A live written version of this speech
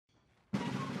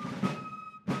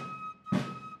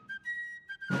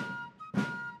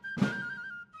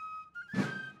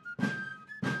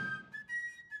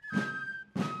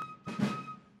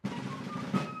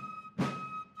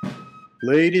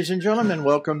Ladies and gentlemen,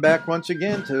 welcome back once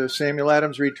again to Samuel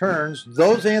Adams Returns.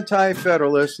 Those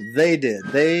anti-federalists, they did.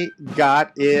 They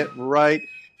got it right.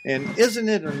 And isn't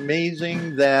it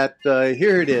amazing that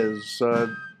here it is?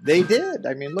 They did.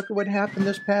 I mean, look at what happened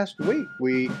this past week.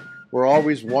 We were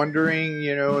always wondering,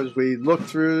 as we look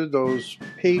through those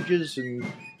pages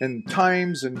and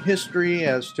times and history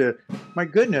as to, my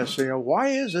goodness, why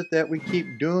is it that we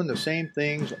keep doing the same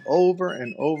things over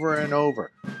and over and over?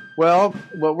 Well,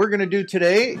 what we're going to do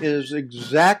today is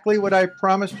exactly what I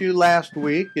promised you last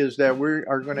week, is that we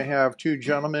are going to have two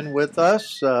gentlemen with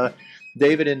us,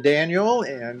 David and Daniel,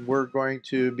 and we're going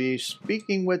to be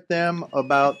speaking with them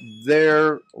about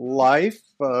their life.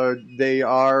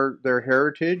 Their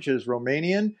heritage is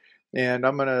Romanian, and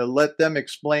I'm going to let them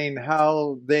explain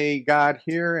how they got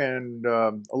here and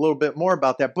a little bit more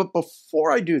about that. But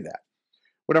before I do that,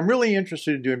 what I'm really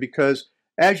interested in doing, because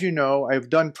as you know, I've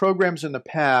done programs in the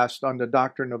past on the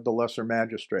doctrine of the lesser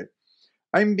magistrate.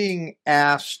 I'm being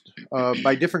asked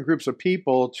by different groups of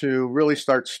people to really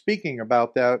start speaking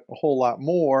about that a whole lot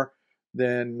more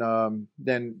than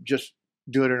just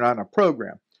doing it on a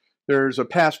program. There's a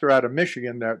pastor out of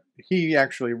Michigan that he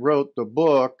actually wrote the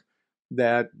book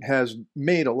that has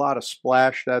made a lot of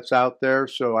splash that's out there,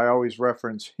 so I always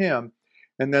reference him.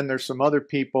 And then there's some other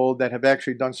people that have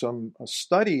actually done some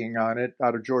studying on it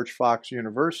out of George Fox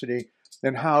University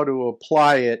and how to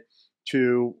apply it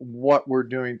to what we're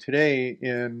doing today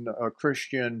in a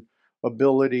Christian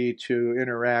ability to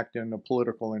interact in a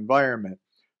political environment.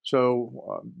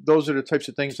 So those are the types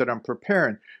of things that I'm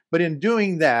preparing. But in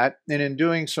doing that, and in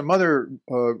doing some other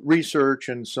research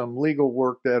and some legal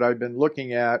work that I've been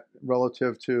looking at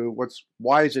relative to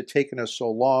why is it taking us so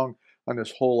long on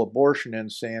this whole abortion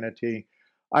insanity,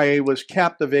 I was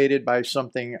captivated by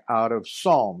something out of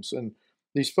Psalms. And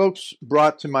these folks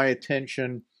brought to my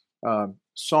attention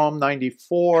Psalm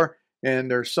 94,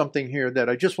 and there's something here that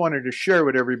I just wanted to share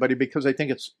with everybody because I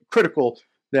think it's critical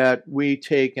that we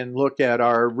take and look at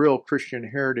our real Christian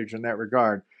heritage in that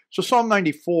regard. So Psalm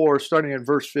 94, starting at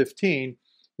verse 15,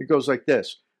 it goes like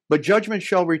this: "But judgment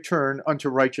shall return unto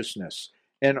righteousness,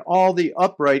 and all the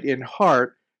upright in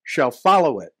heart shall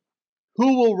follow it.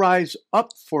 Who will rise up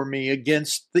for me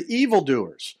against the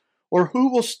evildoers? Or who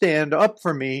will stand up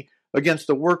for me against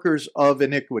the workers of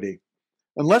iniquity?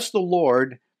 Unless the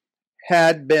Lord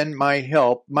had been my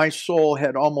help, my soul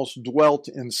had almost dwelt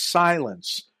in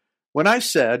silence. When I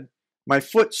said, my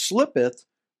foot slippeth,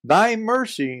 thy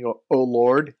mercy, O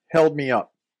Lord, held me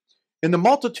up. In the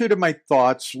multitude of my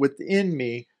thoughts within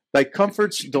me, thy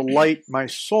comforts delight my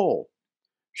soul.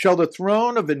 Shall the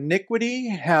throne of iniquity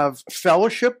have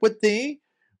fellowship with thee,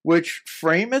 which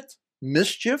frameth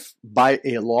mischief by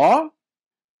a law?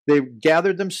 They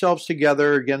gathered themselves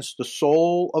together against the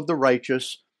soul of the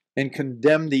righteous and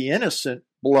condemned the innocent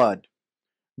blood.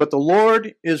 But the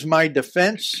Lord is my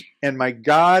defense, and my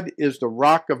God is the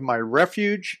rock of my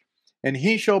refuge, and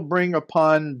he shall bring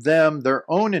upon them their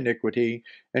own iniquity,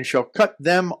 and shall cut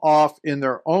them off in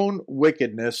their own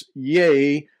wickedness.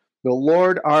 Yea, the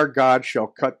Lord our God shall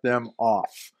cut them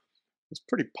off." It's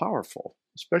pretty powerful,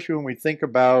 especially when we think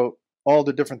about all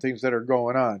the different things that are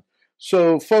going on.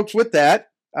 So, folks, with that,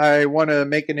 I want to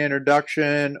make an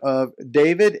introduction of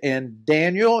David and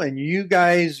Daniel, and you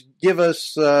guys give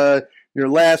us your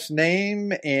last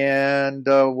name, and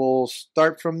we'll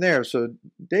start from there. So,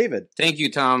 David. Thank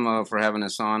you, Tom, for having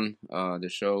us on the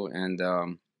show. And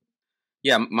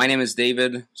my name is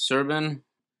David Serban.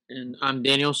 And I'm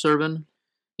Daniel Serban.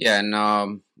 Yeah,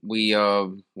 and we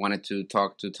wanted to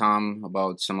talk to Tom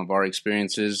about some of our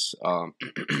experiences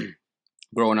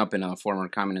growing up in a former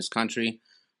communist country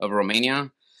of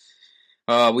Romania.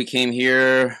 We came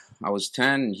here, I was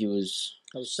 10, and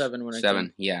I was 7 when I came.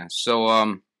 7, yeah.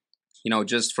 So,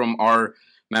 just from our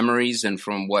memories and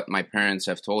from what my parents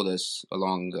have told us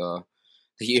along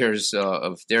the years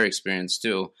of their experience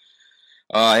too.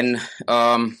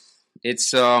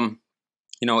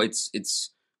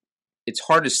 It's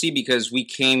hard to see because we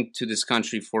came to this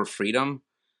country for freedom.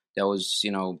 That was,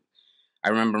 I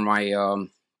remember my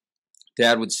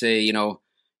dad would say, in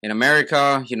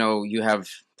America, you have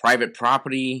private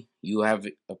property, you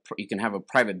can have a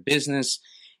private business,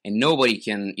 and nobody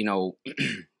can,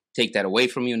 take that away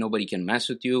from you. Nobody can mess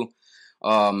with you,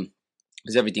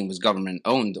 because everything was government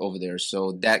owned over there.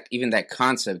 So that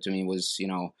concept to me was,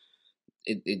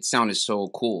 it sounded so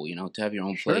cool, to have your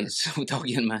own place without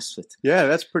getting messed with. Yeah,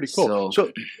 that's pretty cool.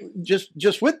 So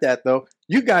just with that, though,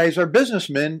 you guys are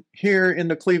businessmen here in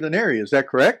the Cleveland area. Is that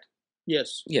correct?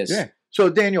 Yes. Yes. Yeah. So,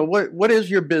 Daniel, what is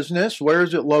your business? Where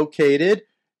is it located?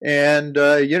 And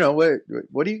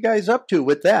what are you guys up to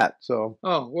with that? So,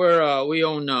 We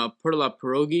own Perla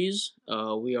Pierogies.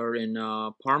 We are in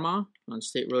Parma on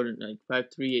State Road,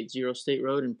 5380 State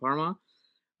Road in Parma.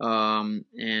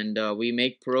 And we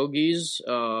make pierogies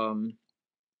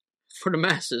for the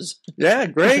masses. Yeah,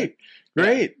 great.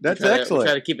 That's excellent. We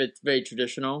try to keep it very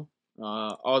traditional,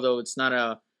 although it's not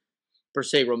a per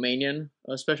se Romanian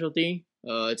specialty.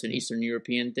 It's an Eastern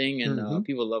European thing, and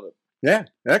people love it. Yeah,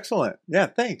 excellent. Yeah,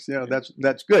 thanks.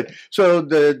 That's good. So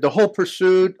the whole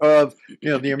pursuit of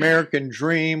the American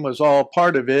dream was all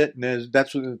part of it, and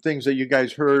that's one of the things that you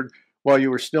guys heard while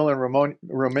you were still in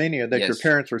Romania, that your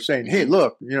parents were saying, "Hey,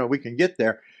 look, we can get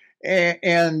there."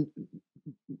 And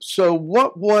so,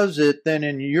 what was it then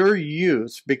in your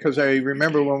youth? Because I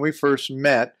remember when we first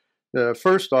met.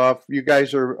 First off, you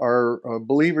guys are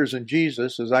believers in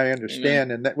Jesus, as I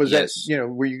understand, and that was that.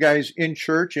 Were you guys in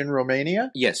church in Romania?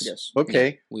 Yes.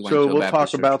 Okay, yeah, so we'll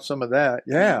talk about some of that.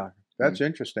 Yeah, that's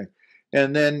interesting.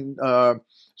 And then,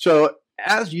 so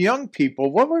as young people,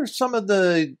 what were some of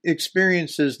the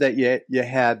experiences that you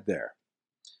had there?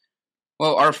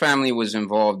 Well, our family was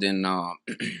involved in,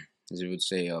 as you would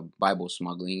say, Bible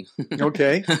smuggling.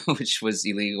 Okay, which was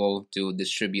illegal to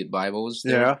distribute Bibles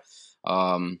there.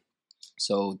 Yeah.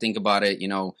 So think about it,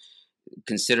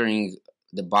 considering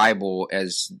the Bible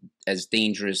as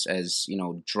dangerous as,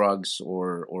 drugs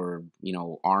or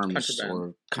arms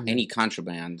or any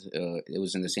contraband, it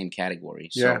was in the same category.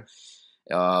 So,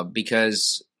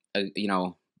 because,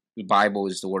 the Bible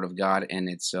is the Word of God, and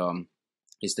it's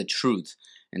the truth.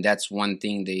 And that's one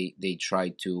thing they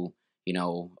try to,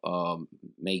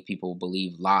 make people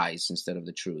believe lies instead of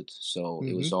the truth. So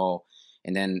it was all,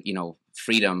 and then,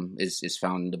 freedom is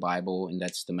found in the Bible, and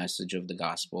that's the message of the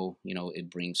gospel. It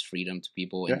brings freedom to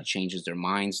people, and it changes their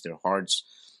minds, their hearts,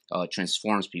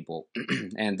 transforms people.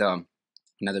 And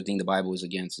another thing the Bible is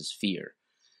against is fear.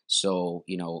 So,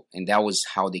 and that was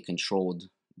how they controlled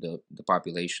the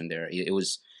population there. It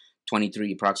was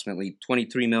approximately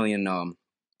 23 million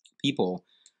people.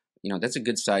 That's a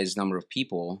good sized number of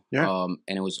people. Yeah.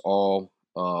 And it was all,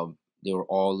 they were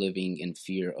all living in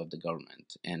fear of the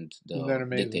government and the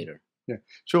dictator. Yeah.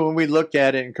 So when we look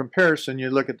at it in comparison,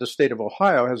 you look at the state of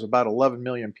Ohio has about 11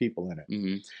 million people in it.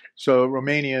 Mm-hmm. So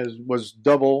Romania was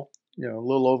double, a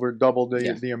little over double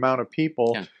the amount of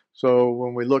people. Yeah. So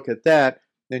when we look at that,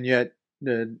 then yet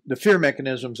the fear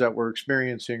mechanisms that we're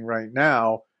experiencing right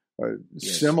now are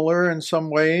similar in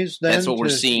some ways. That's what we're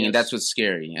seeing, and that's what's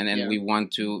scary. And then we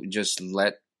want to just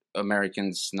let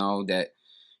Americans know that,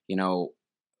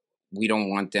 we don't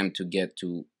want them to get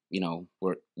to,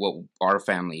 what our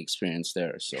family experienced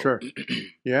there. So. Sure.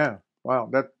 Yeah. Wow.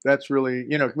 That's really,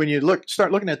 when you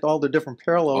start looking at all the different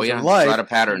parallels in life. A lot of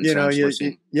patterns.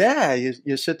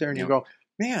 You sit there and you go,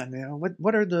 man,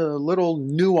 what are the little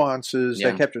nuances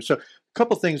that capture? So a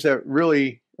couple things that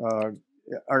really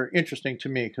are interesting to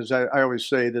me, because I always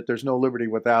say that there's no liberty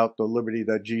without the liberty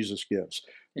that Jesus gives.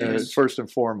 First and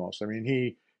foremost. I mean,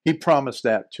 he promised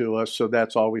that to us, so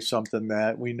that's always something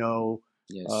that we know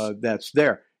that's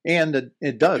there. And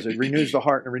it does. It renews the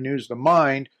heart and renews the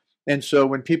mind. And so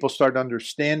when people start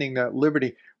understanding that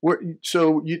liberty,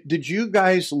 did you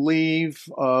guys leave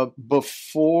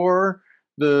before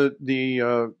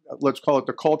the let's call it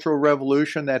the Cultural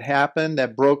Revolution that happened,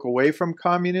 that broke away from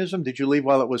communism? Did you leave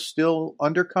while it was still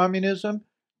under communism?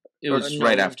 It was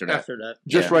right after that.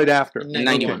 Just right after. In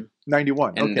 91.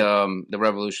 91. And the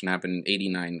revolution happened in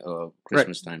 89,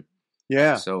 Christmas time.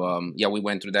 Yeah. So, we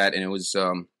went through that, and it was,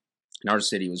 in our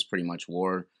city, it was pretty much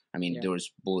war. I mean, there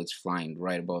was bullets flying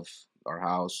right above our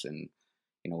house, and,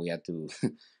 we had to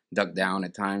duck down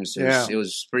at times. It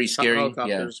was pretty scary.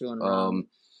 Helicopters going around.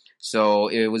 So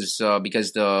it was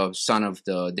because the son of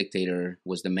the dictator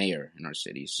was the mayor in our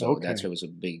city. So that's why it was a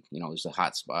big, it was a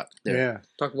hot spot there. Yeah.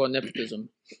 Talk about nepotism.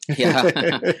 Yeah.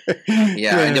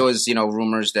 And there was,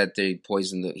 rumors that he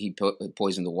poisoned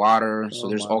the water. So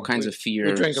there's all kinds of fear.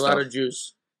 We drank a lot of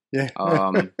juice.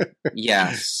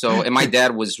 Yeah. So, and my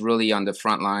dad was really on the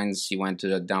front lines. He went to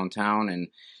the downtown and,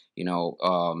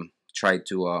 tried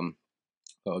to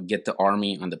get the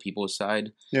army on the people's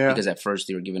side. Yeah. Because at first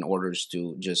they were given orders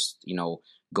to just,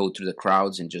 go through the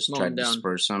crowds and just try to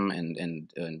disperse them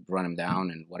and run them down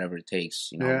and whatever it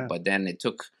takes, Yeah. But then it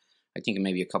took, I think,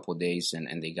 maybe a couple of days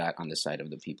and they got on the side of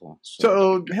the people.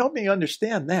 So help me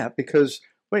understand that, because,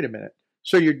 wait a minute.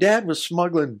 So your dad was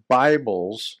smuggling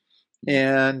Bibles.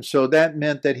 And so that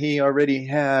meant that he already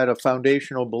had a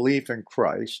foundational belief in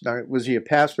Christ. Now, was he a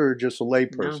pastor or just a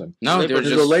layperson? No, he was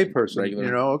just a layperson.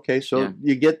 Regular. Okay, so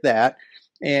you get that.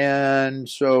 And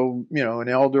so, an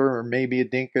elder or maybe a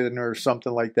deacon or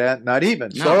something like that. Not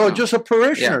even. No. Just a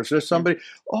parishioner. So somebody,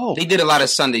 They did a lot of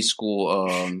Sunday school,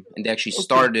 and they actually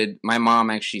started, my mom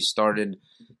actually started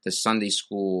the Sunday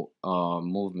school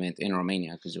movement in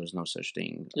Romania because there was no such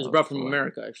thing. It was brought from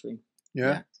America, actually.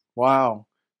 Yeah. Wow.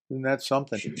 Isn't that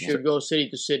something? She would go city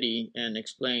to city and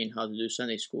explain how to do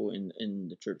Sunday school in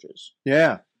the churches.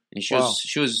 Yeah. And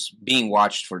she was being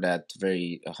watched for that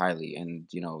very highly, and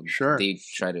Sure. they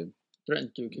try to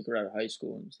threatened to kick her out of high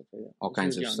school and stuff like that. All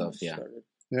kinds of stuff. Yeah.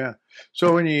 Yeah.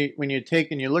 So when you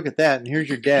take and you look at that, and here's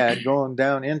your dad going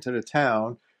down into the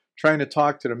town, trying to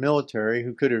talk to the military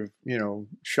who could have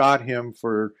shot him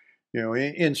for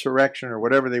insurrection or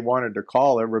whatever they wanted to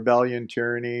call it, rebellion,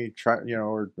 tyranny,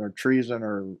 or treason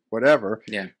or whatever.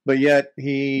 Yeah. But yet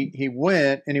he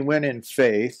went in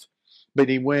faith, but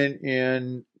he went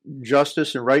in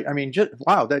justice and right. I mean,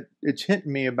 that it's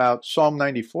hinting me about Psalm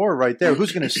 94 right there.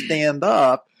 Who's going to stand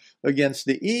up against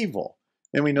the evil?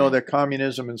 And we know that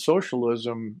communism and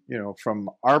socialism,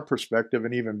 from our perspective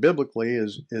and even biblically,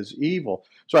 is evil.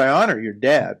 So I honor your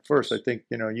dad first. I think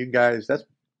you guys, that's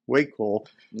way cool.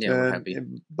 Yeah, we're happy.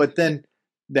 But then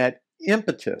that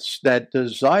impetus, that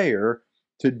desire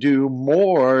to do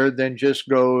more than just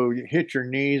go hit your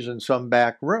knees in some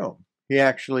back room. He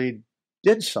actually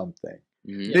did something.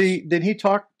 Mm-hmm. Did he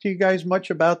talk to you guys much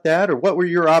about that, or what were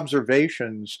your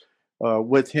observations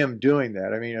with him doing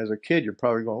that? I mean, as a kid, you're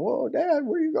probably going, "Whoa, Dad,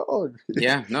 where are you going?"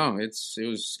 Yeah, no, it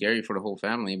was scary for the whole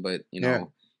family, but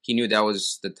he knew that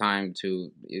was the time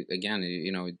to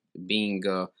being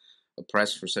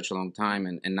oppressed for such a long time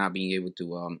and not being able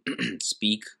to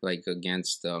speak like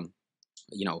against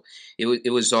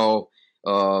it was all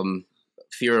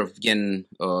fear of getting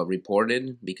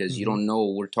reported because you don't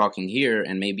know we're talking here,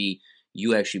 and maybe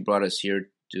you actually brought us here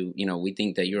to we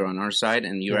think that you're on our side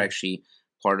and you're actually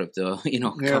part of the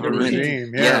government, the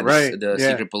regime. the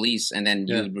secret police, and then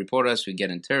you report us, we get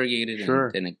interrogated,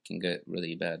 and then it can get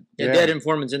really bad. They had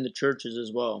informants in the churches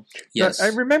as well. Yes, I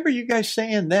remember you guys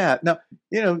saying that. Now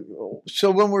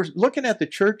so when we're looking at the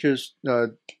churches,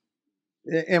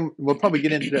 and we'll probably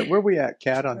get into that. Where are we at,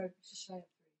 Kat? On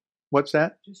what's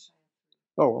that?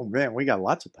 Oh man, we got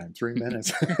lots of time. 3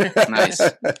 minutes. Nice.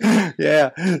 Yeah.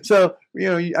 So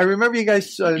I remember you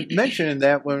guys mentioning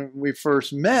that when we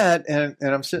first met, and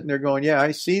I'm sitting there going, "Yeah,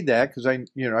 I see that," because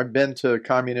I've been to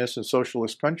communist and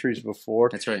socialist countries before.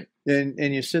 That's right.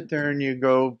 And you sit there and you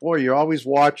go, "Boy, you're always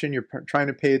watching. You're trying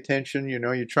to pay attention.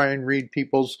 You try and read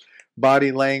people's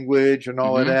body language and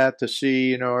all of that to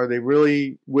see, are they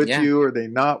really with you? Are they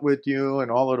not with you?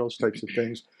 And all of those types of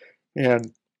things.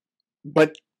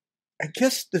 But I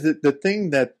guess the thing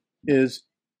that is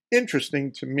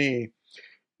interesting to me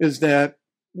is that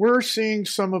we're seeing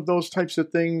some of those types of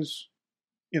things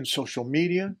in social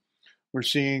media. We're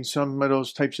seeing some of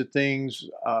those types of things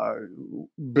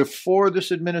before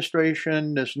this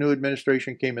new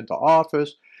administration came into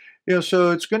office.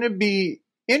 So it's going to be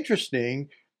interesting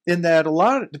in that a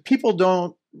lot of the people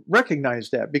don't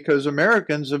recognize that because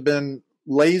Americans have been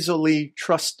lazily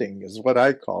trusting, is what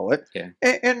I call it. Yeah.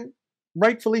 And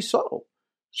rightfully so.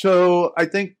 So I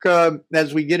think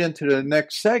as we get into the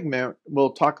next segment,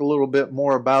 we'll talk a little bit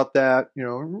more about that,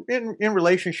 in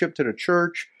relationship to the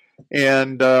church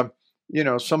and,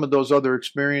 some of those other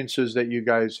experiences that you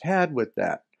guys had with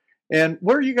that. And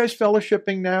where are you guys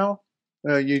fellowshipping now?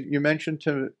 You mentioned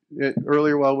to it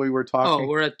earlier while we were talking. Oh,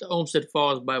 we're at the Olmsted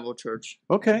Falls Bible Church.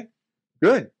 Okay,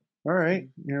 good. All right.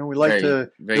 We like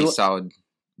very solid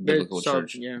biblical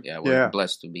church. Yeah, we're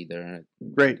blessed to be there.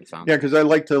 Great. Yeah, because I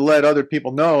like to let other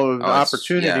people know the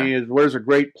opportunity is where's a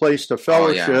great place to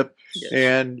fellowship,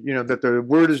 and that the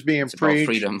word is being preached, about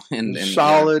freedom and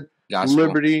solid gospel.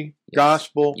 Liberty,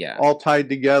 gospel, all tied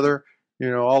together.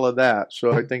 All of that.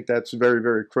 So I think that's very,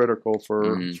 very critical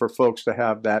for folks to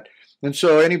have that. And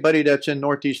so anybody that's in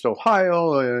Northeast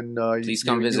Ohio and please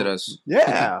come visit us.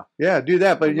 Yeah, do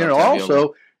that. But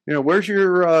also. Where's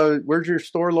your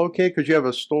store located? Because you have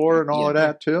a store and all of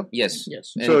that too. Yes.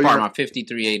 In Parma,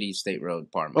 5380 State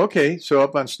Road, Parma. Okay, so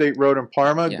up on State Road in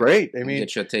Parma, great. I mean,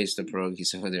 get your taste of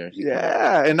pierogies over there.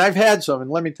 Yeah, and I've had some, and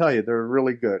let me tell you, they're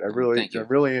really good. I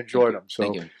really enjoyed them.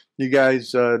 So you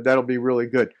guys, that'll be really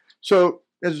good. So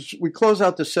as we close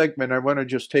out the segment, I want to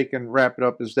just take and wrap it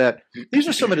up. Is that these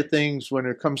are some of the things when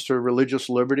it comes to religious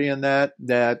liberty and that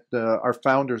our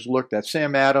founders looked at.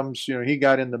 Sam Adams, he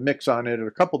got in the mix on it at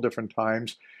a couple different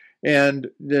times. And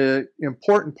the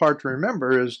important part to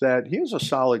remember is that he was a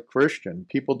solid Christian.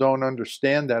 People don't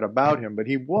understand that about him, but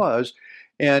he was.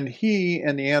 And he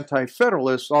and the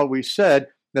Anti-Federalists always said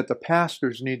that the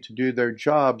pastors need to do their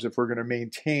jobs if we're going to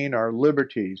maintain our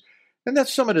liberties. And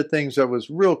that's some of the things that was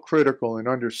real critical in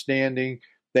understanding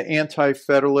the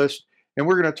Anti-Federalist. And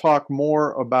we're going to talk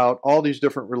more about all these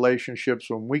different relationships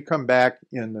when we come back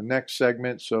in the next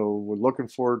segment. So we're looking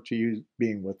forward to you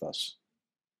being with us.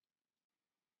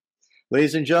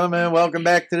 Ladies and gentlemen, welcome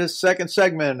back to this second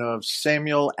segment of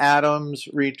Samuel Adams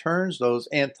Returns. Those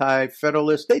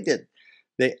Anti-Federalists,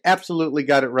 they absolutely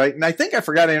got it right. And I think I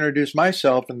forgot to introduce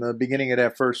myself in the beginning of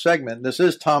that first segment. This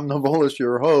is Tom Novolis,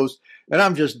 your host, and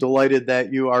I'm just delighted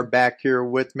that you are back here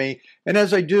with me. And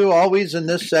as I do always in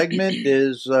this segment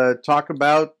is talk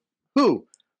about who?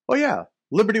 Oh, yeah,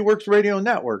 Liberty Works Radio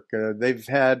Network. They've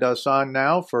had us on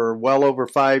now for well over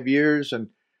 5 years, and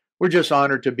we're just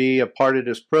honored to be a part of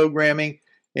this programming.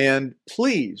 And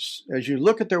please, as you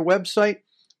look at their website,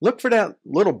 look for that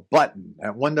little button,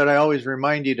 that one that I always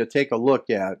remind you to take a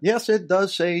look at. Yes, it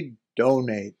does say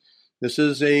donate. This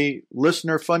is a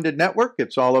listener-funded network.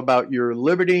 It's all about your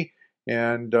liberty,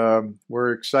 and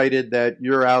we're excited that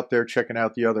you're out there checking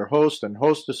out the other hosts and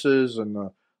hostesses and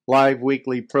the live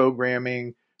weekly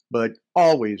programming. But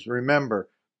always remember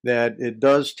that it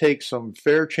does take some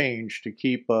fair change to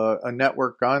keep a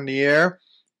network on the air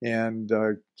and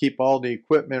keep all the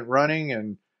equipment running,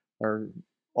 and our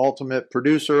ultimate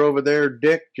producer over there,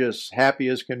 Dick, just happy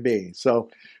as can be. So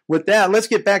with that, let's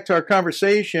get back to our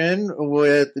conversation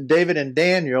with David and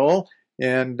Daniel.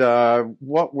 And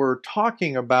what we're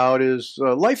talking about is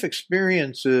life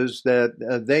experiences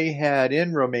that they had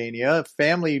in Romania,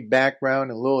 family background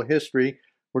and a little history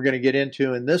we're going to get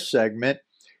into in this segment,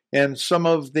 and some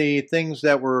of the things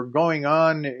that were going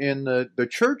on in the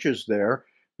churches there.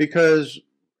 Because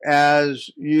as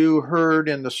you heard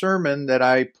in the sermon that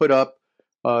I put up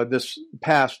this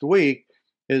past week,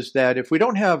 is that if we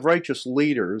don't have righteous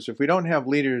leaders, if we don't have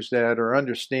leaders that are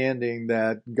understanding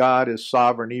that God is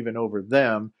sovereign even over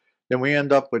them, then we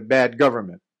end up with bad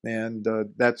government. And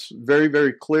that's very,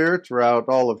 very clear throughout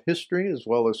all of history as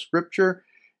well as Scripture.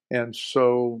 And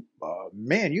so,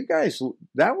 man, you guys,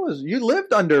 you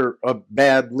lived under a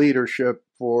bad leadership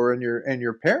and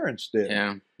your parents did.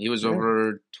 Yeah, he was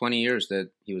over 20 years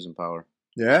that he was in power.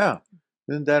 Yeah,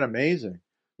 isn't that amazing?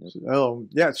 Oh,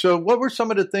 yeah. So what were some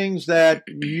of the things that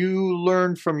you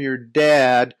learned from your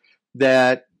dad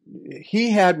that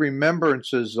he had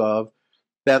remembrances of,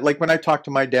 that, like when I talked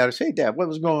to my dad, I say, hey, Dad, what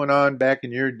was going on back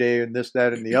in your day and this,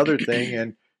 that, and the other thing?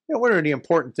 And what are the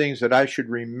important things that I should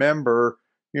remember,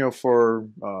 for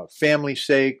family's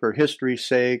sake or history's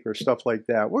sake or stuff like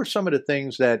that? What are some of the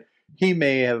things that he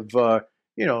may have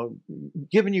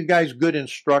given you guys good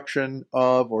instruction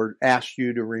of or asked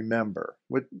you to remember?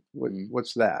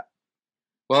 What's that?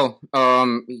 Well,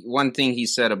 one thing he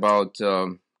said about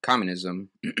communism,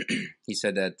 he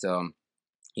said that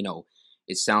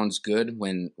it sounds good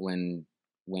when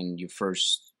you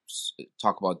first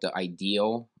talk about the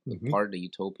ideal part, the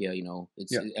utopia.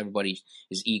 Everybody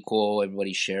is equal,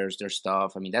 everybody shares their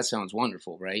stuff. I mean, that sounds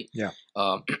wonderful, right? Yeah.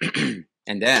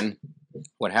 And then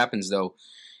what happens though?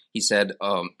 He said,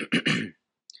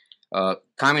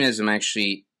 communism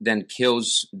actually then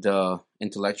kills the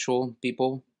intellectual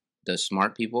people, the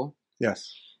smart people.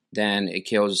 Yes. Then it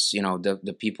kills,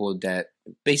 the people that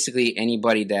basically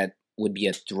anybody that would be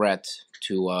a threat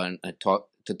to a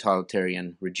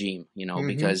totalitarian regime,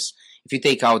 because if you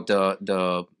take out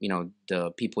the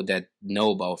people that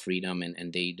know about freedom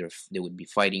and they would be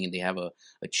fighting and they have a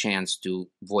chance to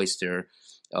voice their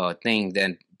thing,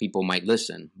 then people might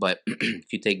listen. But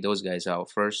if you take those guys out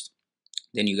first,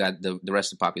 then you got the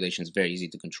rest of the population is very easy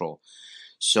to control.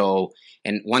 So,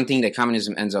 and one thing that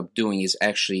communism ends up doing is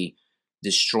actually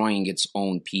destroying its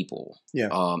own people.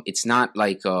 Yeah. It's not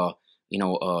like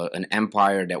an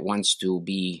empire that wants to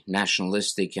be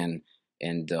nationalistic and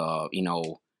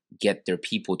get their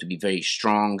people to be very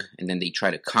strong, and then they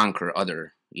try to conquer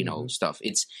other stuff.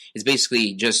 It's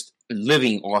basically just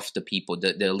living off the people,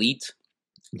 the elite,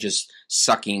 just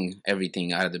sucking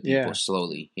everything out of the people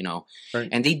slowly, Right.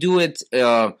 And they do it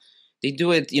where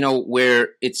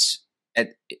it's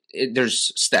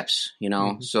there's steps,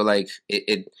 so like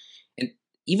and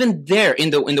even there in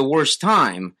the worst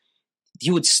time,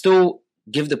 he would still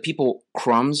give the people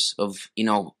crumbs of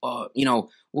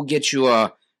we'll get you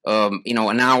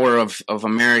an hour of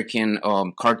American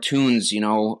cartoons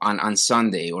on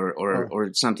Sunday or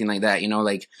something like that,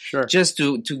 Sure. just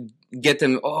to get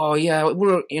them. Oh yeah,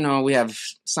 we have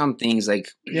some things like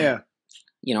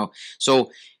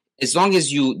so as long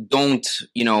as you don't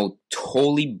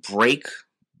totally break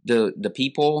the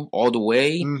people all the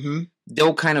way,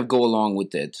 they'll kind of go along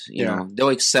with it. They'll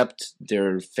accept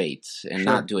their fate and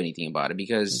not do anything about it,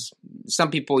 because some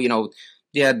people,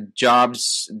 they had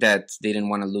jobs that they didn't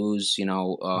want to lose,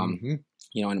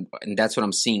 and that's what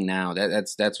I'm seeing now.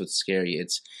 That's what's scary.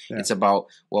 It's about,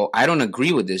 well, I don't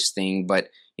agree with this thing, but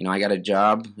I got a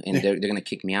job, and they're going to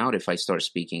kick me out if I start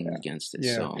speaking against it.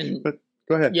 Yeah. So, but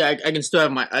go ahead. Yeah, I can still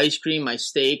have my ice cream, my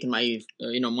steak, and my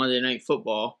Monday Night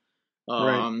Football,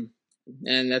 Right.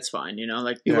 and that's fine.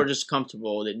 Like people are just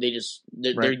comfortable.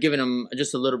 They're giving them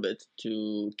just a little bit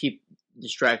to keep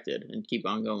distracted and keep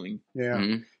on going. Yeah.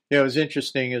 Mm-hmm. Yeah, it was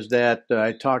interesting is that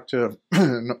I talked to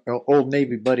an old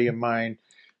Navy buddy of mine,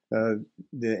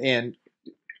 and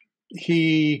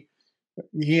he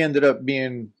ended up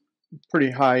being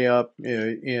pretty high up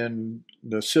in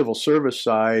the civil service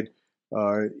side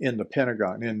in the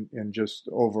Pentagon and just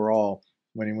overall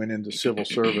when he went into civil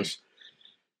service.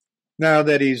 Now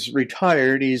that he's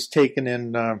retired, he's taken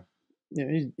in.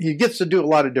 He gets to do a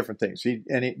lot of different things.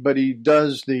 But he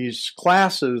does these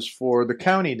classes for the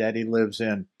county that he lives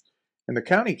in. And the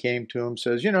county came to him,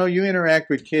 says, you interact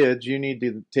with kids, you need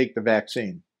to take the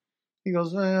vaccine. He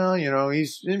goes, well,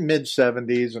 he's in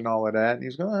mid-70s and all of that. And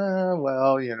he's going,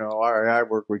 all right, I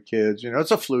work with kids.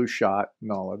 It's a flu shot and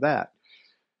all of that.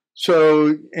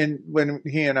 So, and when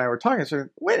he and I were talking, I said,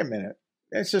 wait a minute.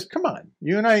 I says, come on,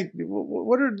 you and I,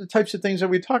 what are the types of things that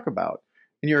we talk about?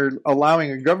 And you're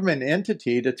allowing a government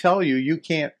entity to tell you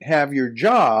can't have your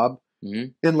job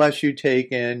unless you take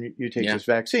this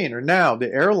vaccine. Or now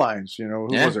the airlines, who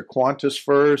was it, Qantas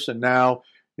first, and now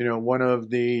one of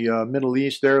the Middle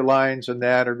East airlines and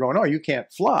that are going, oh, you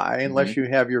can't fly unless you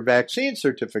have your vaccine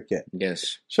certificate.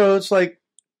 Yes. So it's like,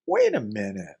 wait a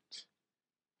minute.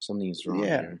 Something's wrong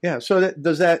here. Yeah. So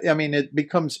it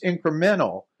becomes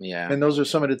incremental. Yeah. And those are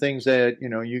some of the things that,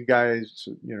 you guys,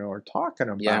 are talking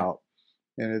about. Yeah.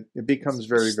 And it becomes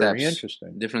very, very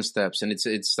interesting. Different steps. And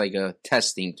it's like a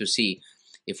testing to see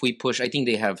if we push. I think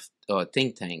they have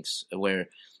think tanks where,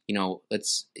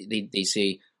 they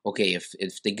say, okay,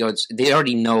 if they go, they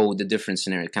already know the different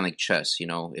scenario, kind of like chess,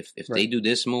 if they do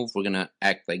this move, we're going to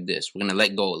act like this. We're going to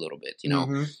let go a little bit,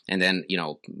 and then,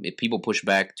 if people push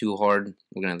back too hard,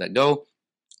 we're going to let go.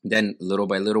 Then little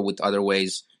by little with other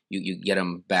ways, you get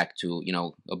them back to,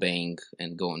 obeying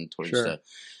and going towards the...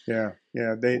 Yeah.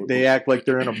 They act like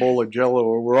they're in a bowl of Jello,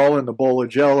 or we're all in the bowl of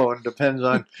Jello, and it depends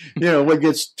on, what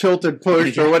gets tilted,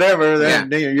 pushed, or whatever.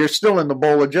 Then you're still in the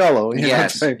bowl of Jello.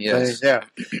 Yes. Yeah,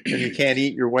 and you can't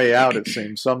eat your way out. It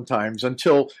seems sometimes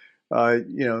until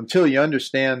you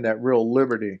understand that real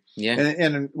liberty. Yeah.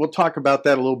 And we'll talk about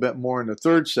that a little bit more in the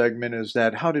third segment. Is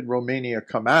that how did Romania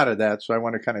come out of that? So I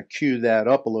want to kind of cue that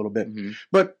up a little bit,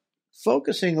 but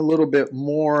focusing a little bit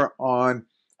more on.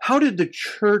 How did the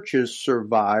churches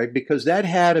survive? Because that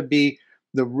had to be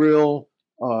the real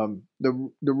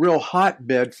real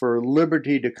hotbed for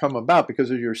liberty to come about.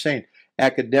 Because as you're saying,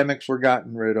 academics were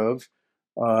gotten rid of.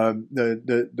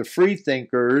 The free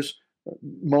thinkers,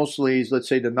 mostly, let's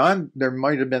say there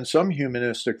might have been some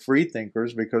humanistic free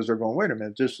thinkers because they're going, wait a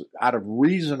minute, just out of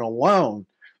reason alone,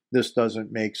 this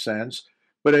doesn't make sense.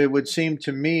 But it would seem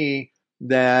to me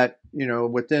that,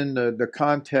 within the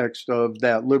context of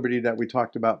that liberty that we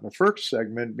talked about in the first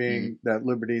segment, being that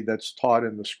liberty that's taught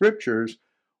in the scriptures,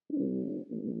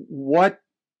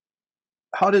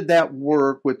 how did that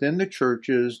work within the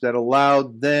churches that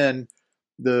allowed then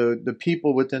the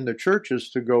people within the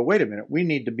churches to go, wait a minute, we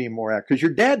need to be more active? Because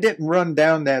your dad didn't run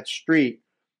down that street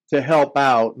to help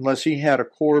out unless he had a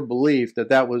core belief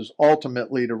that was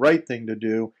ultimately the right thing to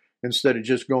do instead of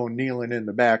just going kneeling in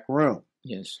the back room.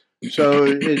 Yes. So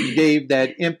it gave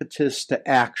that impetus to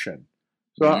action.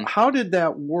 So how did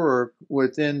that work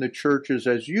within the churches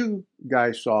as you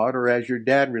guys saw it, or as your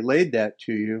dad relayed that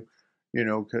to you,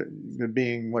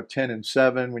 being 10 and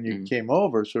 7 when you came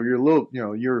over. So you're a little,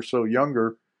 you're so younger,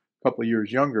 a couple of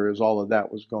years younger as all of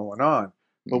that was going on.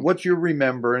 But what's your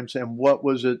remembrance, and what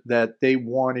was it that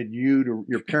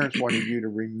your parents wanted you to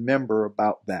remember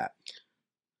about that?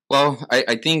 Well,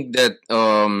 I think that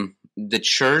the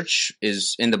church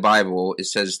is in the Bible. It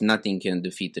says nothing can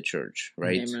defeat the church,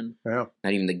 right? Amen. Yeah.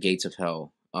 Not even the gates of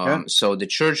hell. So the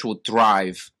church will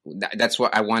thrive. That's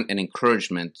what I want an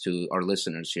encouragement to our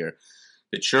listeners here.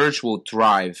 The church will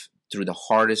thrive through the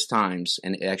hardest times,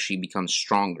 and it actually becomes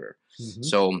stronger.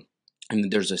 So,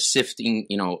 and there's a sifting,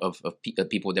 of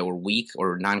people that were weak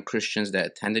or non-Christians that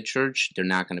attended church. They're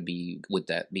not going to be with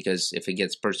that, because if it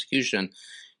gets persecution,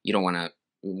 you don't want to.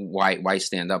 Why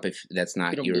stand up if that's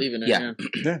not you don't believe in it?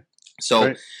 Yeah.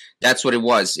 So that's what it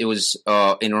was. It was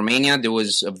in Romania. There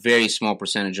was a very small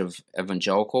percentage of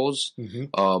evangelicals.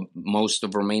 Most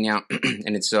of Romania,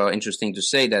 and it's interesting to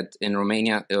say that in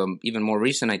Romania, even more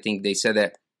recent, I think they said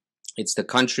that it's the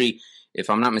country, if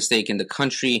I'm not mistaken, the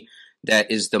country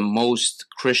that is the most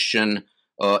Christian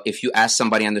if you ask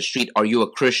somebody on the street, "Are you a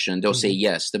Christian?" They'll say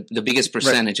yes. The biggest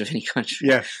percentage of any country.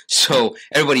 Yeah. So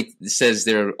everybody says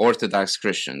they're Orthodox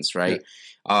Christians, right?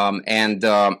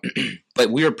 But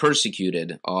we were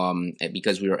persecuted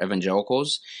because we were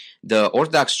evangelicals. The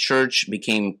Orthodox Church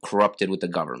became corrupted with the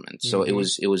government, so it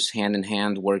was hand in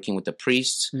hand working with the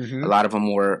priests. A lot of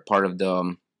them were part of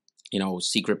the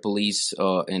secret police,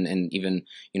 and even,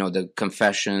 the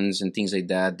confessions and things like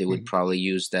that. They would probably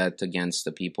use that against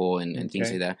the people and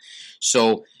things like that.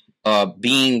 So,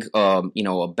 being,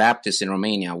 a Baptist in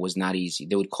Romania was not easy.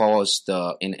 They would call us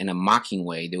in a mocking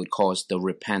way, they would call us the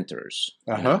repenters.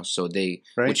 So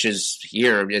which is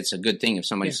here, it's a good thing. If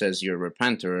somebody says you're a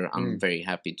repenter, I'm very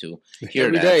happy to hear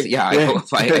every that. Day. Yeah,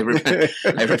 I repent.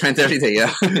 I repent every day.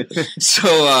 Yeah.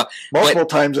 So, multiple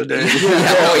times a day.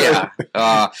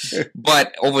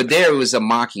 But over there, it was a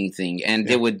mocking thing. And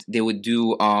they would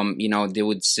do, they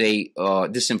would say,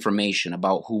 disinformation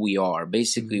about who we are.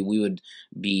 Basically, we would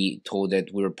be told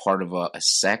that we were part of a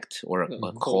sect or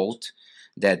a cult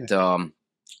that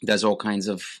does all kinds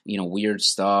of weird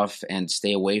stuff, and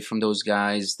stay away from those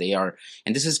guys. They are,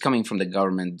 and this is coming from the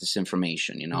government,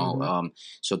 disinformation.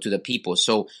 So to the people.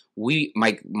 So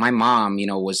my mom,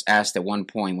 was asked at one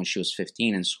point when she was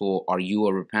 15 in school, "Are you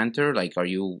a repenter? Like, are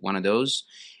you one of those?"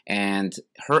 And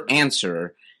her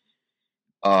answer,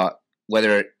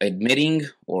 whether admitting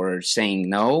or saying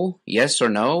no, yes or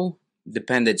no,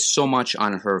 depended so much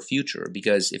on her future,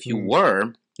 because if you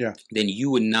were, then you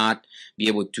would not be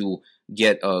able to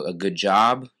get a good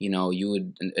job. You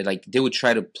would, they would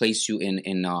try to place you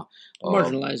in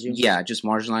marginalize you. Yeah, just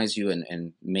marginalize you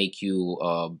and make you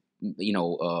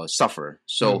suffer.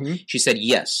 So she said,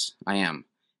 "Yes, I am."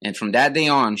 And from that day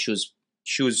on, she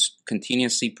was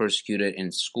continuously persecuted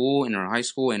in school, in her high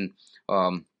school, and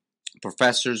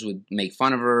professors would make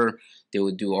fun of her. They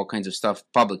would do all kinds of stuff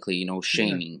publicly,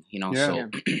 shaming, So.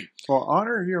 Well,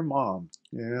 honor your mom.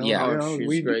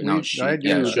 She's great. I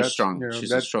do. She's strong.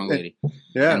 She's a strong lady.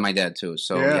 And my dad too.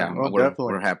 So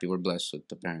we're happy. We're blessed with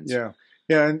the parents. Yeah.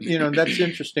 And that's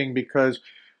interesting, because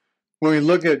when we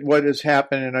look at what has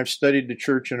happened, and I've studied the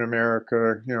church in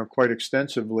America, quite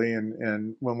extensively,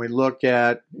 and when we look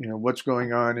at, what's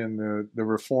going on in the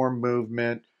Reform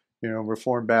movement,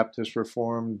 Reformed Baptist,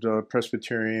 Reformed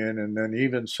Presbyterian, and then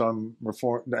even some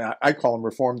I call them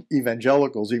Reformed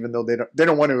evangelicals, even though they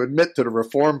don't want to admit to the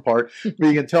Reform part. But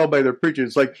you can tell by their preaching.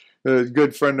 It's like a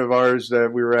good friend of ours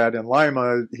that we were at in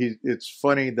Lima. It's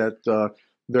funny that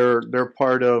they're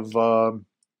part of oh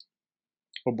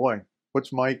boy,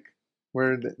 what's Mike?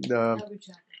 Where the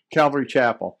Calvary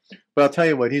Chapel. But I'll tell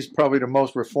you what, he's probably the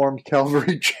most Reformed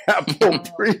Calvary Chapel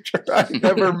preacher I've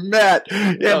ever met.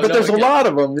 But there's a lot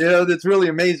of them. That's really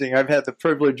amazing. I've had the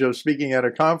privilege of speaking at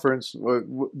a conference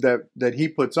that he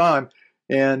puts on,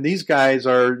 and these guys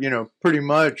are, pretty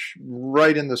much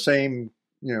right in the same,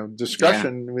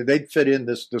 discussion. I mean, they'd fit in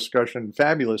this discussion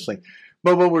fabulously.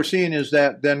 But what we're seeing is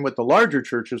that then with the larger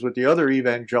churches, with the other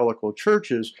evangelical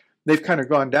churches, they've kind of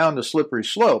gone down the slippery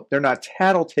slope. They're not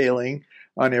tattletaling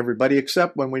on everybody,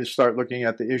 except when we start looking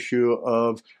at the issue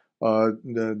of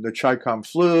the Chi-Com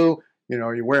flu.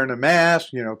 You're wearing a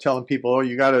mask, telling people, oh,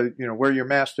 you got to, wear your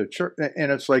mask to church.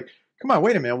 And it's like, come on,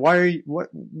 wait a minute.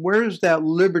 Where's that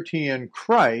liberty in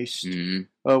Christ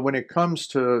when it comes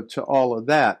to all of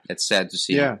that? It's sad to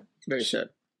see. Yeah. Very sad.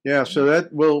 Yeah. So that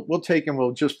we'll take, and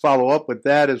we'll just follow up with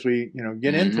that as we,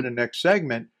 get into the next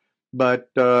segment. But,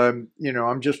 I'm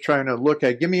just trying to look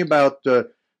at, give me about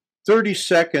 30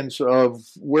 seconds of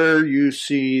where you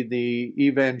see the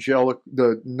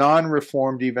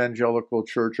non-Reformed evangelical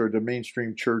church, or the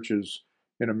mainstream churches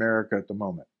in America at the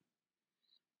moment.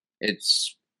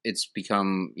 It's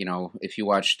become, if you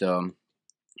watched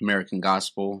American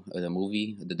Gospel, the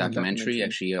movie, the documentary,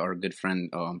 actually our good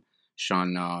friend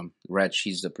Sean Retch,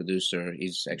 he's the producer.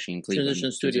 He's actually in Cleveland.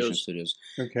 Transition Studios.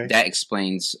 Okay. That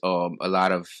explains a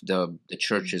lot of the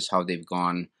churches, how they've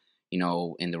gone,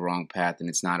 in the wrong path, and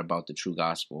it's not about the true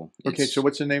gospel. Okay, so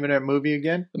what's the name of that movie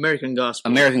again? American Gospel.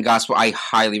 American Gospel. I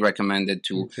highly recommend it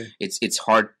too. Okay. It's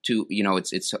hard to,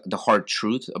 it's the hard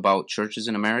truth about churches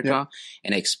in America,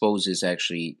 and it exposes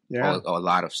actually a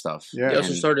lot of stuff. Yeah. They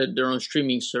also started their own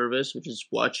streaming service, which is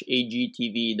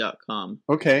watchagtv.com.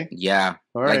 Okay. Yeah.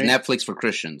 All right. Like Netflix for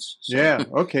Christians. So. Yeah.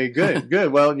 Okay. Good.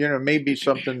 Good. Well, maybe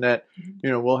something that,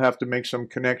 we'll have to make some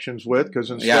connections with, because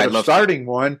instead of starting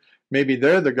one, maybe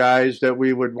they're the guys that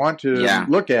we would want to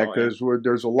look at, because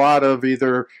there's a lot of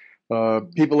either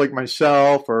people like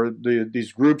myself or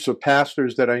these groups of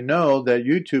pastors that I know that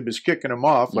YouTube is kicking them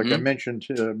off, like I mentioned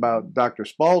about Dr.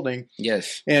 Spalding.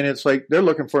 Yes. And it's like they're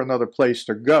looking for another place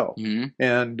to go.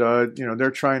 And,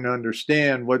 they're trying to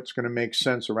understand what's going to make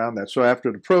sense around that. So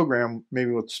after the program,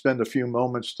 maybe we'll spend a few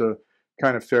moments to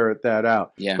kind of ferret that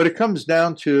out. Yeah. But it comes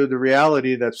down to the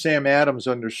reality that Sam Adams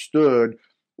understood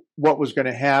what was going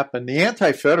to happen. The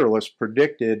Anti-Federalists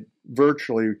predicted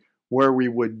virtually where we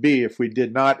would be if we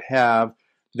did not have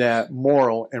that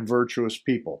moral and virtuous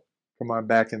people. Come on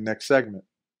back in the next segment.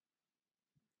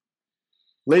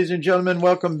 Ladies and gentlemen,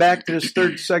 welcome back to this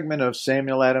third segment of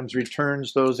Samuel Adams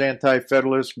Returns. Those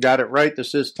Anti-Federalists got it right.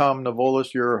 This is Tom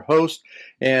Navolis, your host,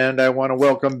 and I want to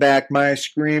welcome back my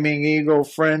Screaming Eagle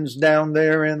friends down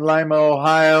there in Lima,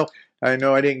 Ohio. I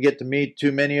know I didn't get to meet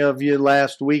too many of you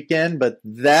last weekend, but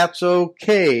that's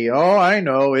okay. Oh, I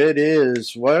know it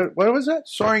is. What was that?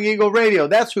 Soaring Eagle Radio.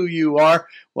 That's who you are.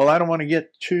 Well, I don't want to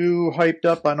get too hyped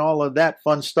up on all of that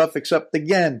fun stuff, except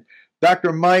again,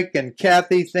 Dr. Mike and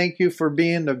Kathy, thank you for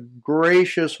being the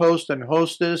gracious host and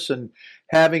hostess and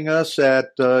having us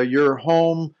at your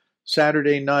home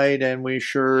Saturday night, and we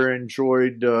sure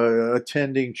enjoyed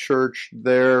attending church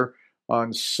there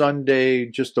on Sunday.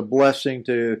 Just a blessing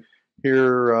to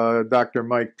hear Dr.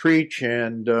 Mike preach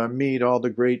and meet all the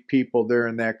great people there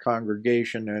in that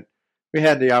congregation that we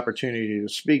had the opportunity to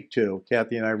speak to.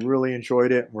 Kathy and I really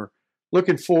enjoyed it. We're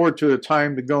looking forward to a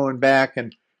time to going back,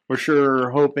 and we're sure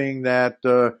hoping that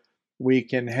we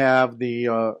can have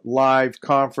the live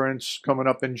conference coming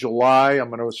up in July. I'm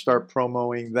going to start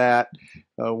promoting that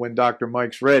when Dr.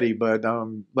 Mike's ready, but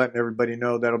I'm letting everybody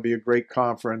know that'll be a great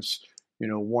conference,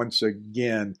 once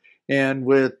again. And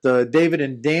with David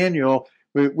and Daniel,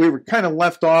 we were kind of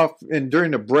left off, and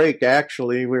during the break,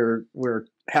 actually, we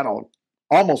had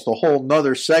almost a whole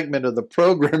nother segment of the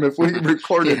program. If we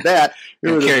recorded that,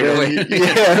 it would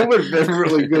have been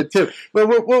really good too. But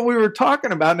what we were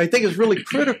talking about, and I think is really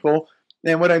critical,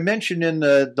 and what I mentioned in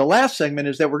the last segment,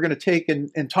 is that we're going to take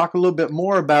and talk a little bit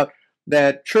more about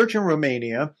that church in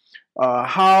Romania,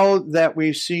 how that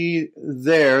we see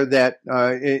there that,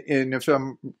 and if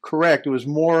I'm correct, it was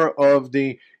more of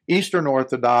the Eastern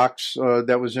Orthodox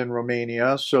that was in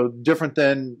Romania, so different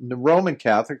than the Roman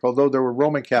Catholic, although there were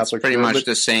Roman Catholics. It's pretty much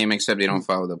the same, except they don't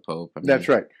follow the Pope. That's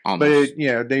right. Almost.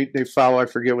 But they follow, I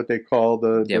forget what they call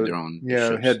they have their own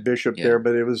head bishop there,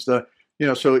 but it was the,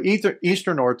 so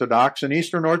Eastern Orthodox, and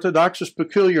Eastern Orthodox is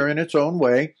peculiar in its own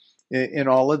way in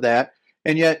all of that.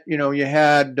 And yet, you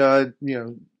had,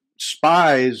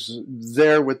 spies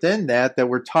there within that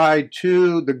were tied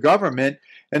to the government.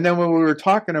 And then what we were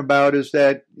talking about is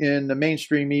that in the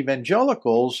mainstream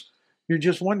evangelicals, you're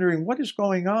just wondering what is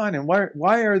going on and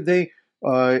why are they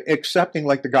accepting,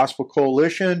 like the Gospel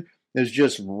Coalition is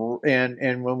just,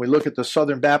 and when we look at the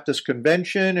Southern Baptist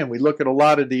Convention and we look at a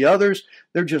lot of the others,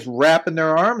 they're just wrapping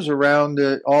their arms around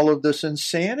all of this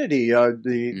insanity.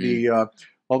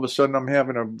 All of a sudden I'm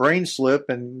having a brain slip,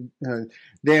 and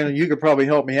Dan, you could probably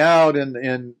help me out.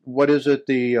 And what is it?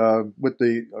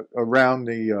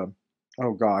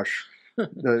 Oh gosh.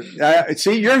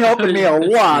 See, you're helping me a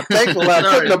lot. Thanks a lot.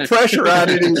 Putting the pressure on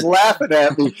it. He's laughing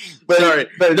at me. Sorry.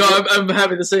 No, I'm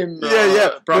having the same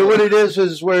problem. But what it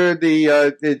is where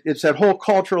it's that whole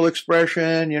cultural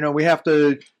expression. We have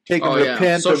to take and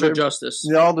repent. Social justice.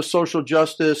 All the social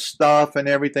justice stuff and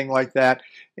everything like that.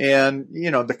 And,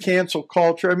 the cancel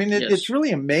culture. I mean, it's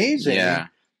really amazing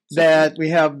that we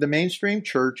have the mainstream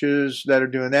churches that are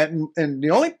doing that. And the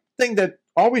only thing that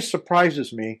always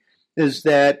surprises me is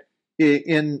that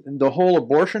in the whole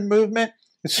abortion movement,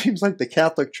 it seems like the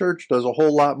Catholic Church does a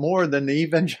whole lot more than the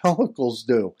evangelicals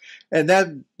do. And that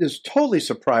is totally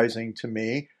surprising to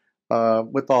me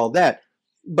with all that.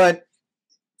 But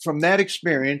from that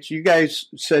experience, you guys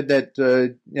said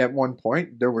that at one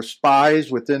point there were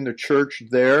spies within the church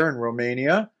there in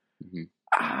Romania.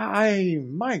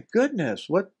 Mm-hmm. My goodness,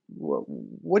 what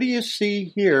do you see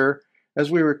here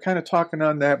as we were kind of talking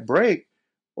on that break?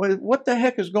 What the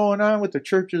heck is going on with the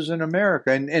churches in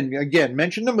America? And again,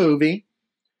 mention the movie,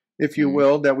 if you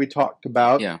will, that we talked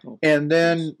about. Yeah. And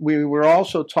then we were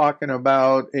also talking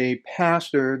about a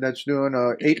pastor that's doing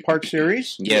an 8-part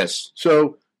series. Yes.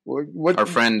 So our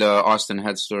friend Austin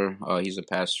Hetzler, he's a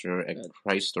pastor at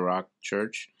Christ the Rock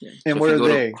Church. Yeah. And where are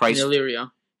they? In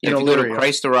Illyria. If you go to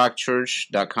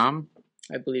ChristTheRockChurch.com,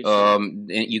 I believe so.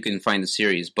 You can find the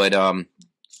series. But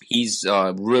he's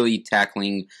really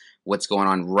tackling what's going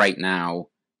on right now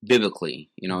biblically,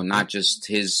 not just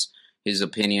his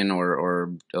opinion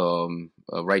or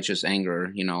righteous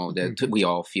anger, that we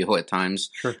all feel at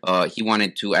times. Sure. He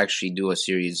wanted to actually do a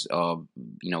series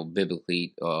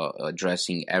biblically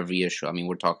addressing every issue. I mean,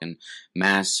 we're talking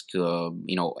mask,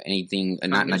 anything,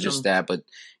 not just that, but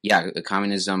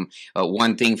communism.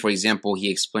 One thing, for example, he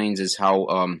explains is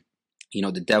how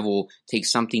the devil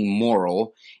takes something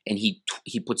moral and he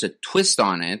puts a twist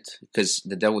on it, because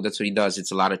the devil, that's what he does.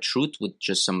 It's a lot of truth with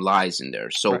just some lies in there.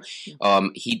 So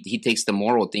he takes the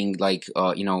moral thing, like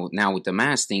now with the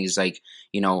mask thing, is like,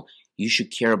 you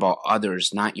should care about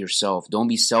others, not yourself. Don't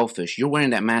be selfish. You're wearing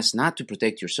that mask not to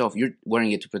protect yourself. You're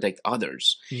wearing it to protect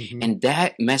others. Mm-hmm. And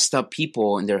that messed up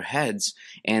people in their heads.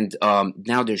 And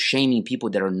now they're shaming people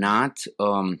that are not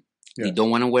they don't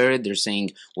want to wear it. They're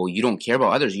saying, well, you don't care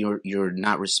about others. You're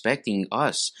not respecting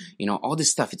us. All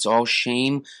this stuff. It's all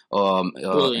shame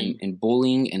bullying. And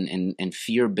bullying and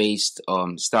fear-based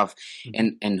stuff. Mm-hmm.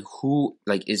 And who,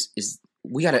 like, is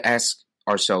we got to ask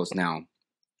ourselves now,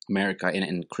 America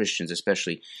and Christians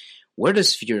especially, where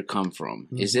does fear come from?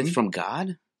 Mm-hmm. Is it from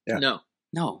God? Yeah.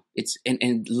 No. It's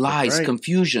and lies,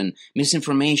 confusion,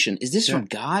 misinformation. Is this from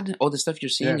God? All the stuff you're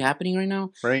seeing happening right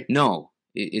now? Right. No.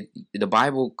 The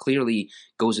Bible clearly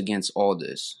goes against all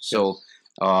this. So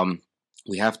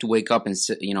we have to wake up and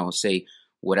say,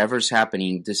 whatever's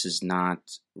happening, this is not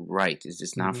right.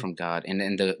 It's not from God.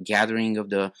 And the gathering of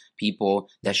the people,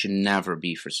 that should never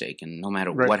be forsaken, no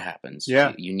matter what happens.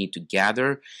 Yeah. You need to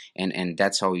gather, and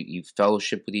that's how you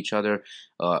fellowship with each other.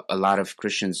 A lot of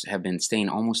Christians have been staying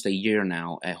almost a year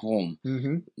now at home,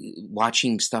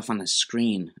 watching stuff on the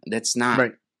screen. That's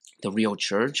not the real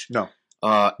church. No.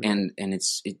 And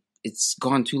it's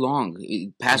gone too long.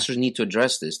 Pastors need to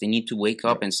address this. They need to wake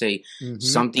up and say,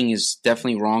 something is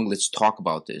definitely wrong. Let's talk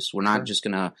about this. We're not just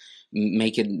going to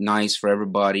make it nice for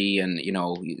everybody. And,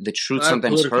 the truth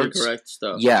sometimes hurts. Correct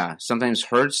stuff. Yeah, sometimes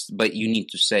hurts, but you need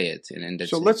to say it. And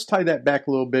that's let's tie that back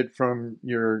a little bit from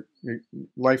your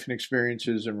life and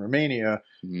experiences in Romania.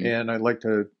 Mm-hmm. And I'd like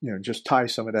to, just tie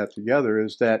some of that together,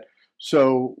 is that,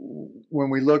 so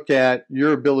when we look at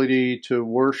your ability to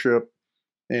worship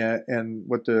and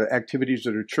what the activities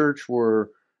of the church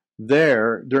were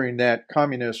there during that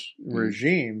communist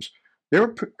regimes, they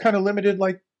were kind of limited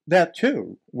like that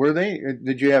too. Were they?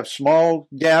 Did you have small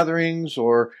gatherings,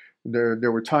 or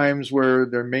there were times where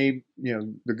there may,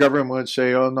 the government would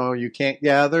say, "Oh no, you can't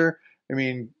gather"? I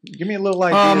mean, give me a little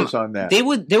ideas on that. They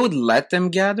would let them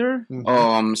gather.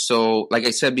 Mm-hmm. So like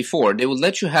I said before, they would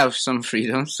let you have some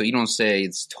freedom, so you don't say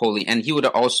it's totally. And he would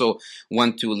also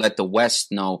want to let the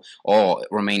West know,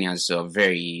 Romania is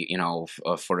very,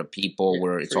 for the people,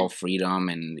 where it's all freedom,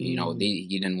 and he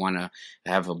didn't want to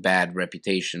have a bad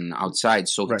reputation outside.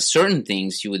 So certain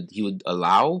things he would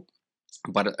allow.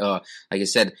 But like I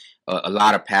said, a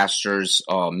lot of pastors,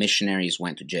 missionaries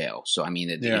went to jail. So I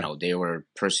mean, they were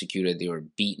persecuted, they were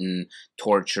beaten,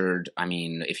 tortured. I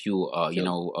mean, if you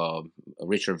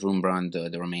Richard Vrumbrand,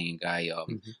 the Romanian guy,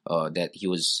 that he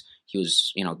was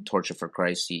tortured for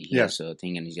Christ. He has a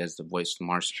thing, and he has the voice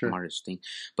martyrs thing.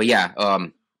 But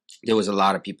there was a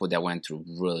lot of people that went through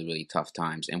really, really tough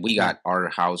times. And we got our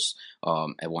house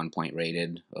at one point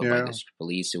raided by the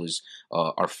police. It was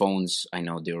our phones. I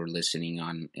know they were listening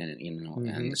on,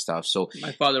 and the stuff. So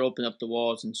my father opened up the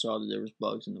walls and saw that there was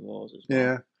bugs in the walls as well.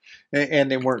 Yeah. And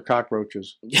they weren't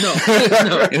cockroaches. No,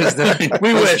 it was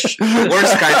we wish.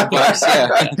 Worst kind of bugs,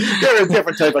 They're a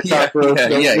different type of cockroach.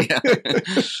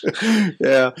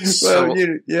 Yeah. So,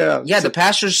 the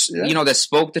pastors, that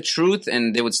spoke the truth,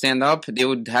 and they would stand up, they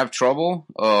would have trouble,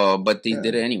 but they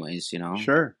did it anyways,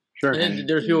 Sure. And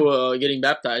there's people getting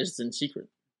baptized in secret.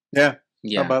 Yeah.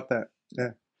 How about that?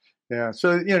 Yeah.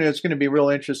 So, it's going to be real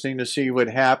interesting to see what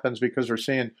happens, because we're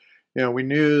seeing, we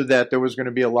knew that there was going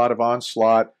to be a lot of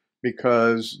onslaught,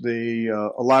 because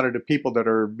a lot of the people that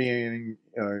are being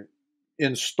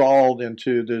installed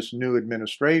into this new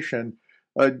administration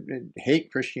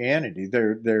hate Christianity.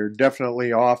 They're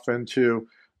definitely off into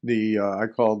the I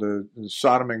call the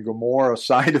Sodom and Gomorrah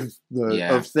side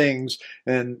of things,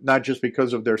 and not just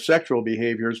because of their sexual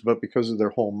behaviors, but because of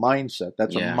their whole mindset.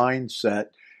 That's a mindset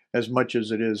as much as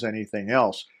it is anything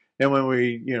else. And when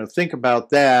we think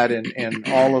about that and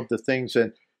all of the things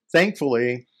that,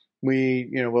 thankfully,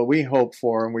 what we hope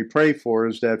for and we pray for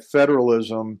is that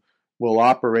federalism will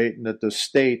operate, and that the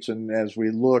states, and as we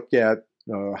look at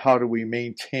how do we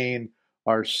maintain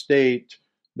our state,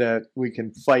 that we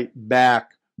can fight back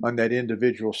on that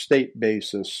individual state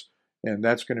basis. And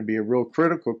that's going to be a real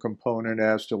critical component,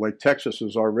 as to, like, Texas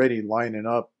is already lining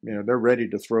up, they're ready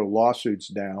to throw lawsuits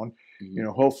down. Mm-hmm.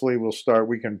 Hopefully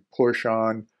we can push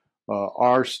on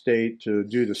our state to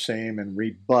do the same and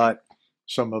rebut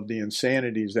some of the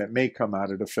insanities that may come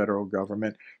out of the federal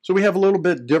government. So we have a little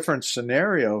bit different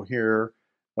scenario here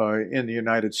in the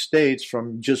United States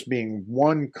from just being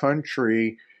one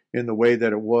country in the way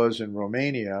that it was in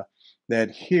Romania,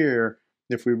 that here,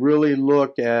 if we really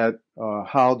look at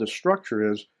how the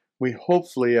structure is, we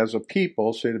hopefully as a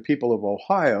people, say the people of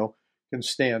Ohio, can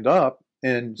stand up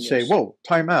and say, whoa,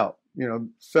 time out.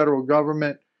 Federal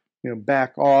government,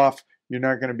 back off. You're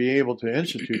not going to be able to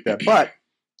institute that. But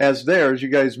as you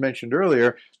guys mentioned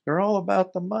earlier, they're all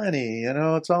about the money.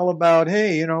 It's all about,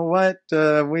 hey, you know what?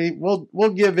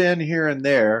 We'll give in here and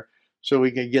there so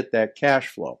we can get that cash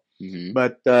flow. Mm-hmm.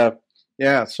 But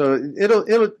so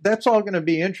it'll that's all going to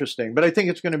be interesting. But I think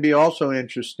it's going to be also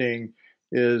interesting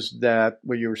is that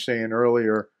what you were saying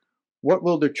earlier, what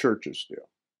will the churches do?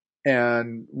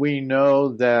 And we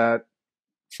know that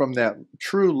from that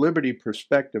true liberty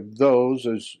perspective, those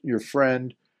as your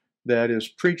friend that is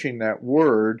preaching that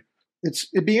word,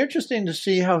 it'd be interesting to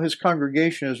see how his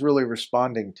congregation is really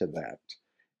responding to that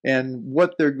and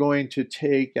what they're going to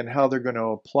take and how they're going to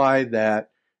apply that,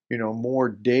 more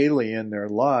daily in their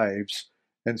lives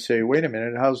and say, wait a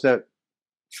minute, how's that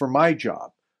for my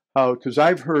job? Because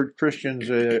I've heard Christians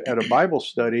at a Bible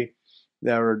study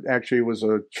that actually was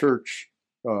a church,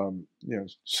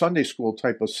 Sunday school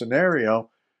type of scenario.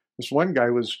 This one guy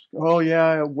was, oh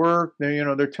yeah, at work,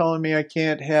 they're telling me I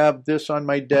can't have this on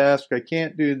my desk. I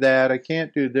can't do that. I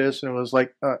can't do this. And it was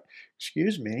like,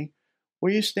 excuse me,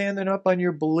 well, you standing up on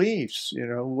your beliefs?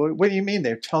 What do you mean?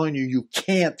 They're telling you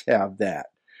can't have that.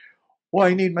 Well,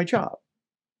 I need my job.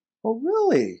 Oh,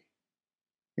 really?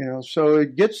 So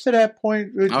it gets to that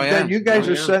point that you guys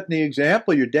are setting the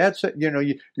example. Your dad said,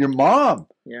 your mom,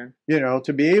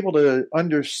 to be able to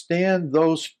understand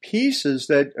those pieces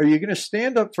that are you going to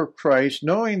stand up for Christ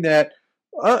knowing that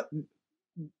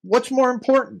what's more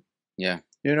important? Yeah.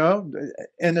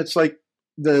 And it's like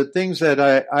the things that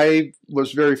I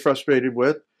was very frustrated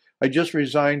with. I just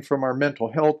resigned from our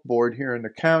mental health board here in the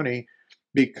county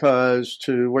because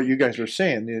to what you guys are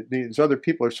saying, these other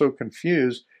people are so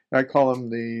confused. I call them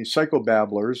the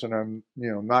psychobabblers, and I'm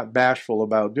not bashful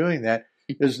about doing that,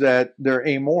 is that they're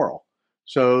amoral.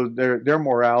 So their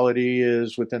morality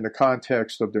is within the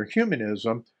context of their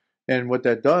humanism, and what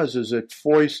that does is it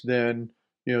foists then,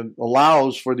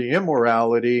 allows for the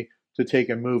immorality to take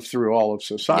and move through all of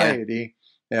society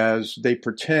as they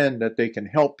pretend that they can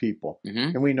help people.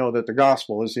 Mm-hmm. And we know that the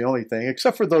gospel is the only thing,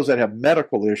 except for those that have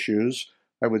medical issues,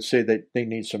 I would say that they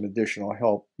need some additional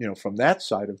help, from that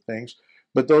side of things.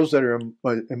 But those that are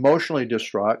emotionally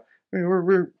distraught, we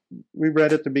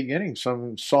read at the beginning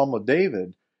some Psalm of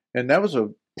David, and that was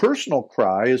a personal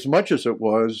cry as much as it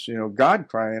was, God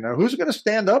crying, who's going to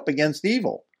stand up against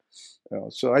evil?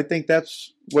 So I think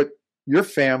that's what your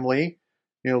family,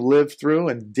 lived through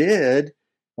and did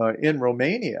in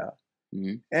Romania.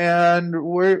 Mm-hmm. And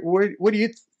what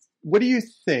do you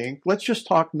think? Let's just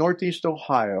talk Northeast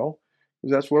Ohio,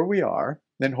 because that's where we are.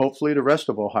 Then hopefully the rest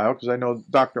of Ohio, because I know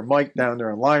Dr. Mike down there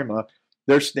in Lima,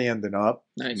 they're standing up.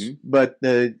 Nice. But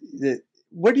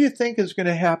what do you think is going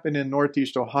to happen in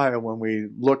Northeast Ohio when we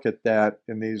look at that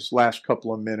in these last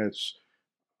couple of minutes?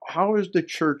 How is the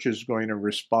churches going to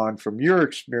respond from your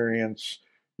experience,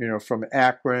 from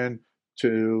Akron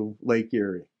to Lake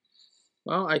Erie?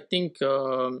 Well, I think,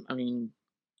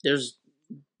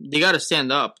 they got to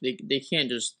stand up. They can't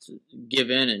just give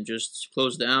in and just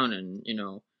close down and,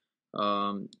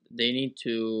 they need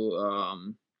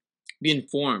to be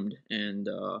informed and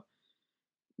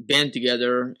band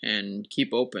together and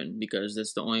keep open, because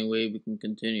that's the only way we can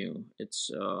continue.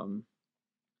 It's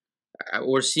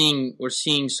we're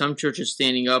seeing some churches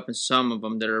standing up and some of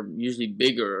them that are usually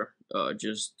bigger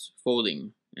just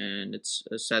folding, and it's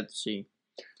sad to see.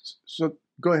 So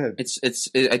go ahead.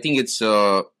 I think it's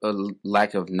a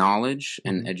lack of knowledge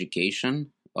and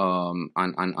education on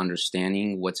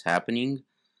understanding what's happening.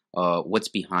 What's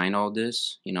behind all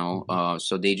this,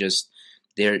 so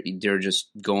they're just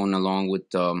going along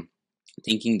with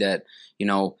thinking that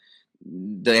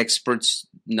the experts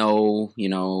know,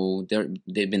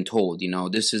 they've been told,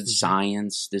 this is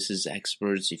science, this is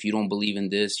experts. If you don't believe in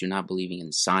this, you're not believing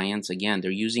in science. Again,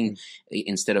 they're using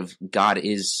instead of God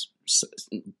is,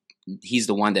 he's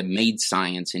the one that made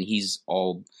science and he's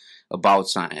all about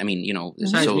science. I mean,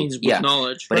 science means with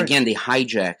knowledge. But again, they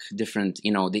hijack different,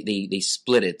 they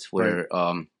split it where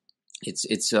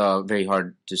it's very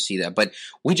hard to see that. But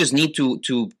we just need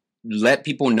to let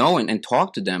people know and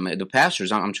talk to them. The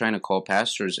pastors, I'm trying to call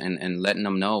pastors and letting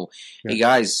them know, hey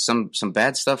guys, some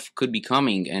bad stuff could be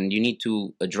coming and you need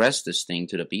to address this thing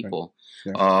to the people.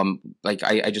 Right. Like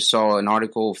I just saw an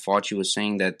article, Fauci was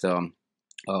saying that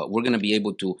we're going to be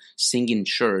able to sing in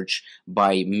church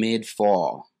by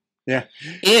mid-fall. Yeah.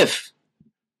 If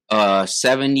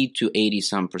 70 to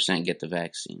 80% get the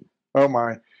vaccine. Oh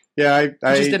my, yeah.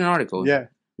 I just did an article. Yeah,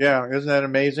 yeah. Isn't that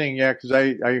amazing? Yeah, because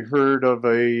I heard of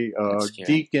a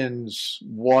deacon's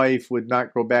wife would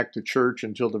not go back to church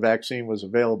until the vaccine was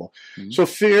available. Mm-hmm. So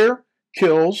fear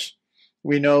kills.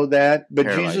 We know that,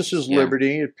 but Jesus is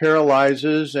liberty. It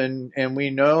paralyzes, and we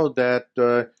know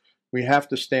that we have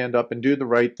to stand up and do the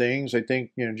right things. I think,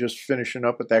 just finishing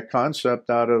up with that concept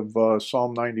out of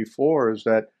Psalm 94 is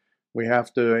that we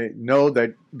have to know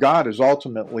that God is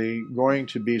ultimately going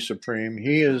to be supreme.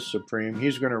 He is supreme.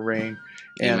 He's going to reign,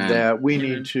 and that we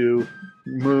need to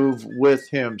move with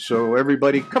him. So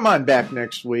everybody, come on back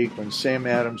next week when Sam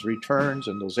Adams returns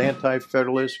and those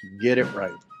anti-federalists get it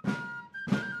right.